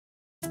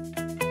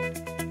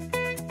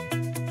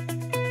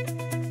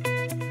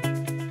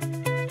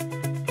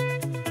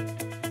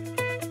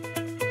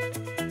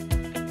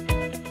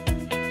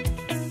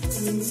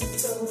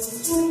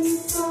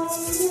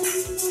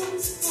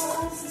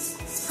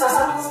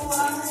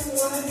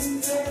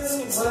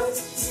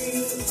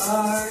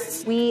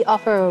We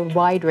offer a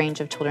wide range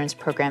of children's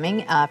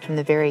programming from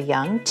the very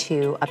young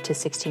to up to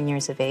 16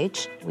 years of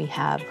age. We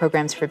have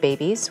programs for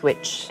babies,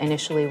 which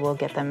initially will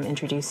get them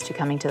introduced to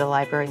coming to the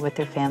library with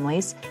their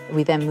families.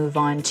 We then move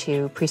on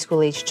to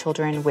preschool-age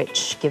children,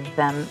 which give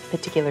them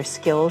particular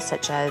skills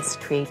such as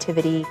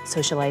creativity,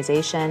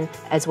 socialization,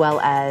 as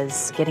well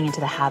as getting into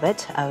the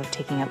habit of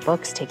taking up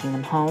books, taking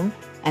them home.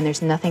 And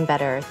there's nothing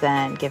better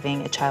than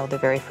giving a child their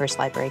very first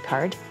library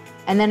card.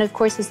 And then, of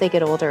course, as they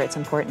get older, it's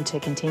important to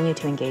continue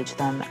to engage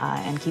them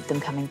and keep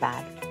them coming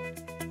back.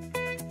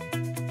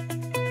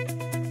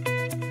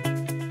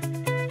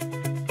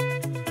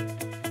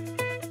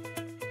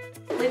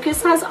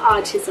 Lucas has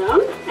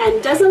autism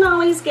and doesn't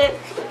always get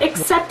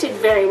accepted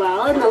very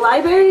well, and the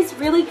library is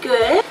really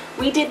good.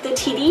 We did the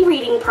TD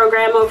reading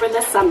program over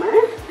the summer,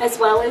 as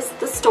well as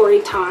the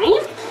story time.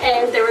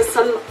 And there were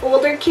some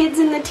older kids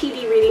in the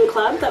TD reading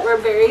club that were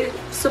very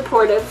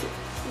supportive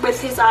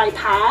with his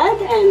iPad,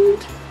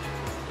 and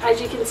as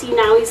you can see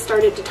now, he's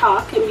started to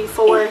talk, and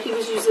before he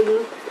was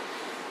using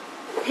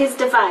his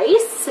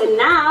device, and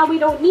now we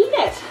don't need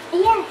it.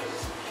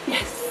 Yes.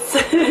 Yes.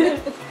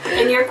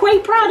 And you're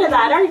quite proud of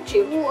that, aren't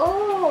you?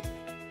 Whoa.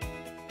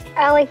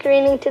 I like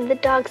reading to the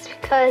dogs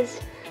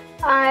because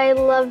I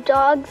love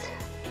dogs,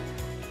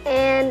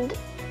 and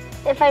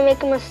if I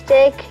make a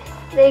mistake,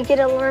 they get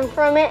to learn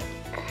from it.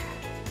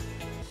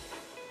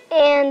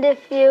 And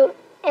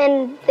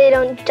they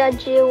don't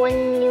judge you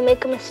when you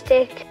make a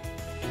mistake.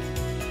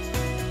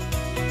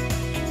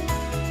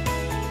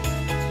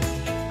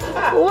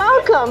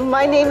 Welcome,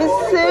 my name is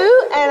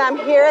Sue and I'm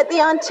here at the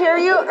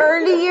Ontario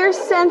Early Years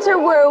Centre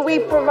where we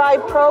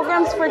provide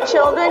programs for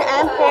children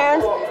and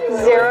parents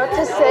 0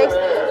 to 6,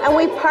 and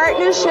we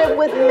partnership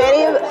with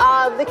many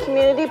of the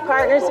community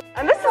partners.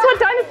 And this is what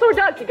Dinosaur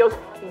does. He goes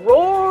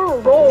roar,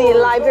 roar. The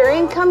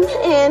librarian comes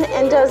in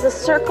and does a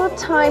circle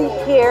time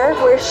here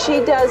where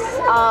she does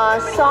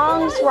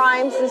songs,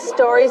 rhymes and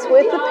stories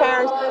with the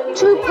parents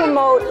to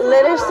promote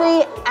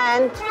literacy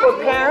and for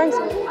parents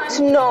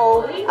to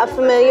know a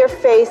familiar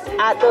face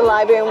at the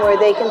library where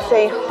they can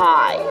say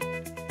hi.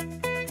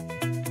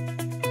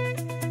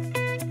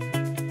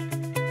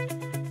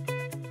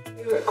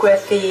 We work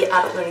with the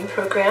Adult Learning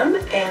Program,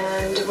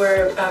 and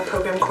we're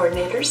program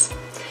coordinators,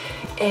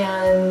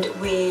 and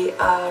we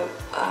are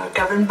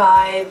governed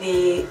by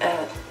the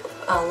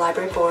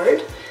Library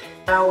Board.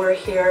 Now we're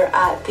here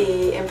at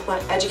the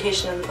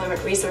Education and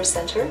Employment Resource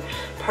Centre,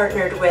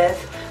 partnered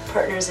with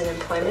Partners in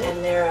Employment,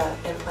 and they're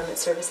an employment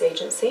service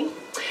agency.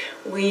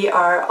 We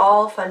are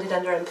all funded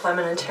under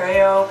Employment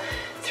Ontario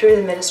through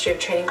the Ministry of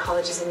Training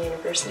Colleges and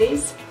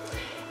Universities,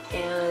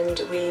 and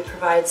we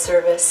provide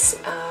service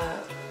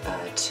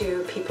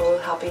to people,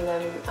 helping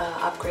them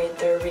upgrade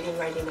their reading,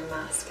 writing and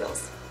math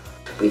skills.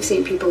 We've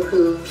seen people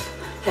who've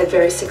had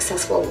very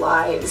successful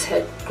lives,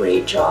 had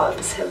great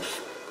jobs,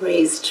 have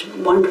raised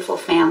wonderful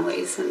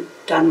families and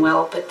done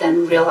well, but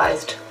then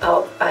realized,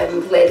 oh,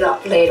 I'm laid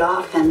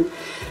off and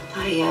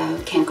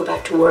I can't go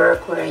back to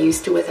work where I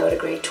used to without a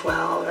grade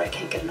 12, or I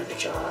can't get another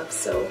job.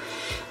 So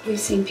we've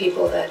seen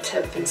people that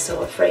have been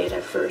so afraid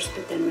at first,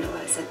 but then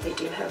realize that they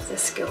do have the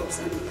skills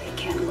and they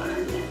can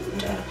learn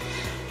and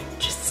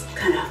just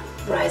kind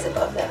of rise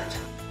above that.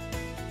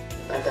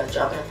 I've got a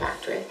job in a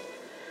factory,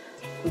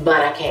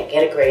 but I can't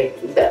get a grade,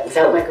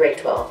 without my grade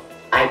 12,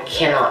 I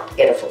cannot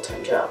get a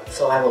full-time job,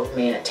 so I will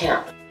remain a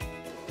temp.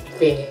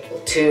 Being able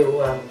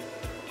to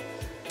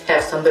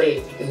have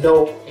somebody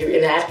know your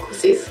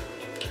inadequacies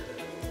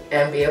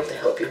and be able to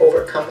help you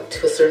overcome it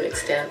to a certain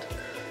extent,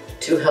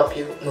 to help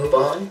you move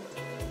on.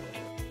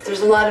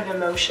 There's a lot of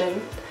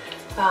emotion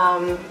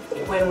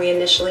when we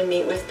initially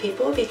meet with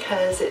people,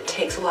 because it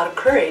takes a lot of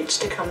courage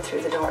to come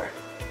through the door.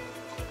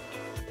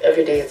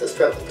 Every day is a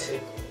struggle to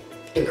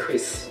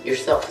increase your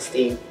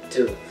self-esteem,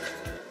 to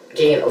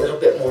gain a little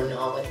bit more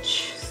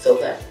knowledge so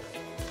that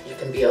you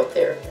can be out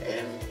there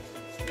and,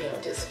 you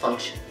know, just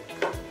function.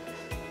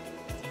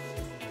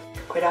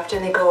 Quite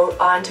often they go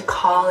on to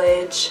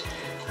college,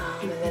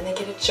 and then they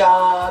get a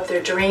job,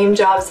 their dream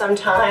job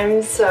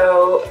sometimes,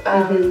 so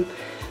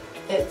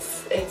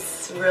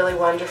it's really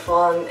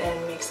wonderful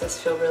and makes us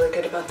feel really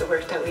good about the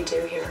work that we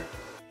do here.